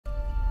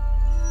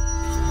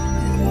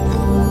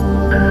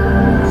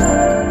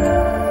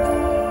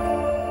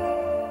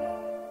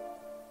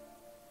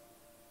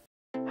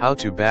How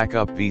to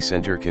backup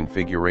vCenter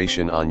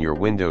configuration on your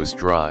Windows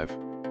drive.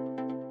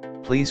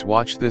 Please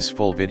watch this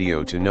full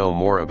video to know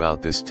more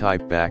about this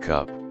type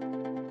backup.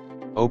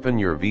 Open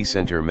your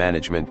vCenter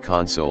Management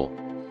Console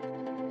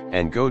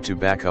and go to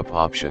Backup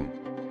option.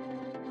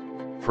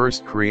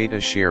 First, create a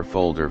share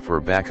folder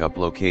for backup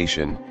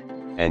location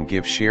and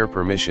give share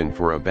permission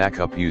for a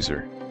backup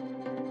user.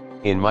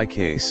 In my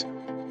case,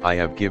 I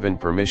have given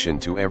permission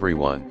to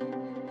everyone.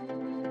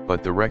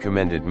 But the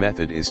recommended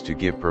method is to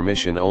give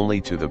permission only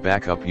to the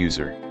backup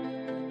user.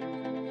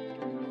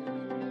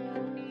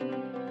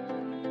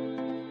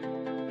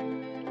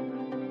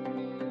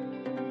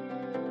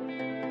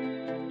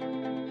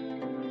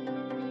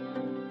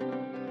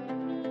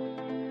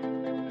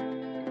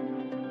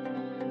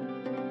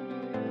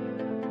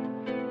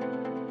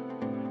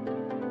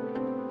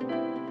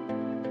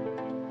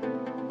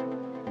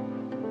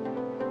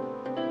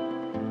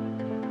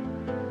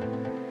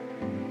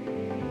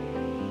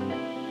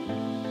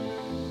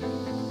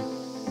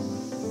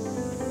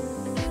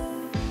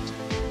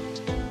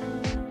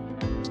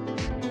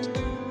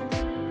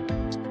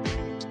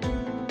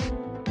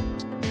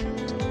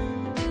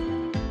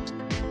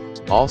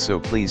 Also,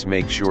 please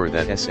make sure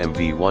that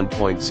SMB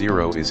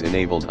 1.0 is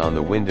enabled on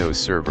the Windows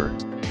server.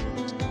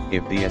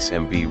 If the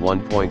SMB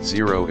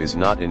 1.0 is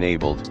not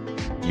enabled,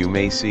 you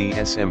may see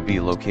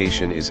SMB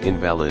location is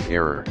invalid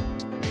error.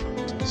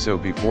 So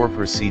before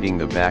proceeding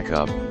the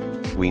backup,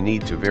 we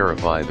need to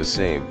verify the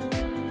same.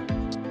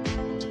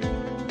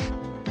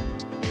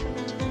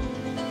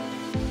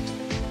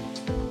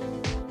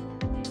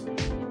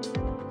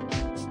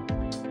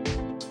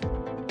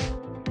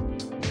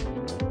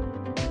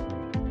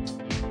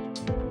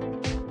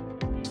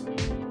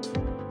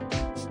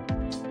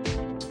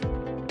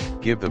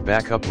 Give the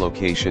backup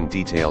location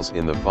details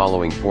in the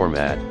following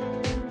format.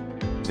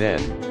 Then,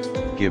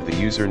 give the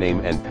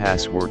username and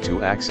password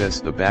to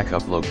access the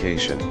backup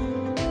location.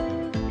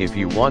 If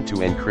you want to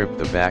encrypt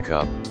the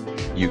backup,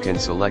 you can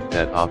select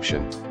that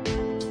option.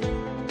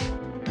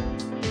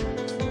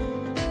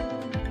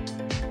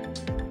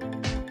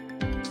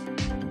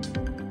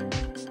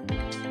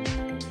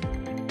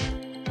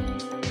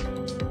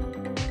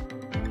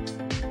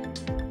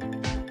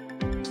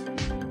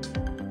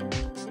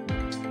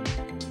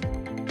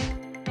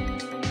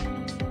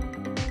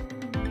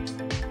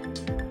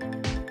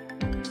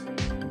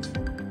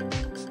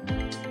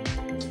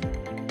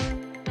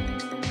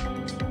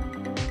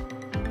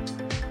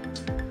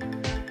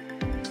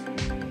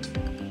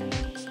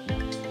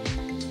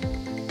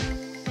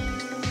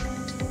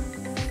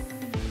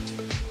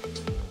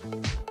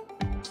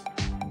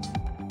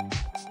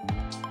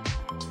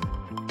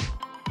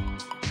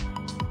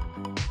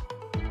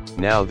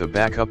 Now the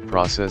backup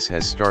process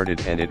has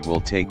started and it will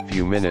take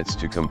few minutes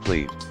to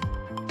complete.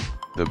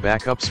 The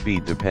backup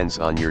speed depends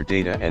on your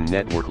data and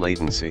network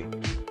latency.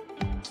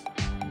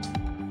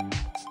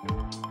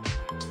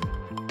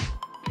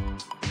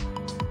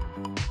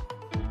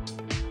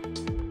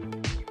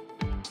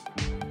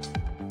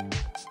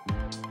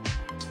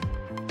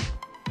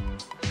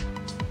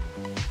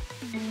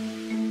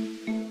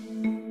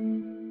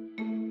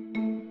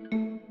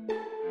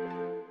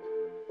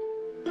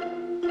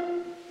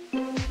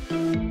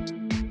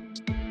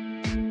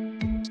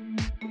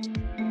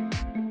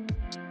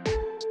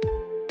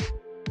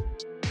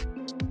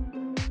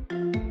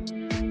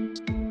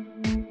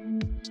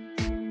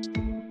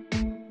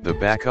 The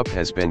backup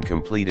has been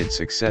completed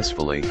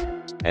successfully,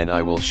 and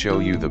I will show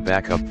you the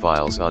backup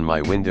files on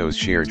my Windows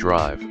Share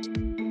drive.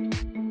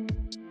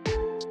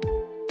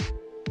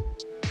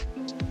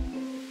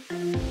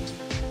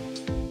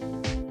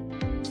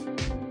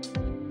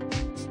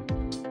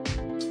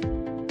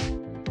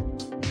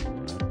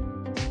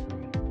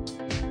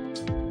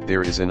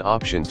 There is an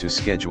option to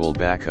schedule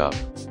backup.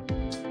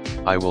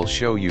 I will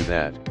show you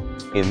that.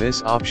 In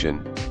this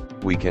option,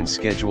 we can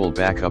schedule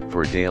backup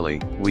for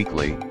daily,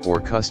 weekly, or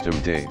custom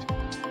date.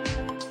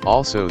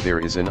 Also, there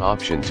is an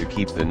option to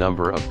keep the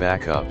number of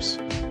backups.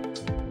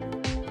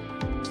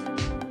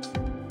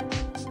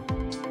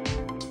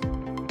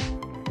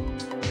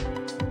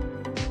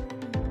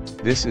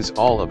 This is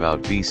all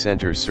about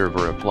vCenter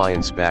server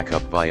appliance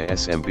backup via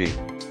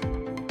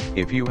SMB.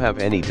 If you have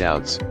any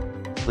doubts,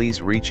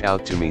 please reach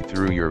out to me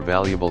through your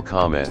valuable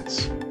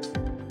comments.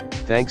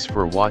 Thanks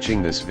for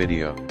watching this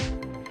video.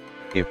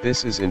 If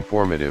this is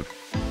informative,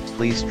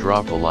 please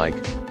drop a like,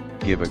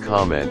 give a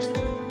comment,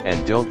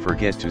 and don't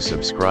forget to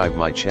subscribe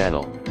my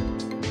channel.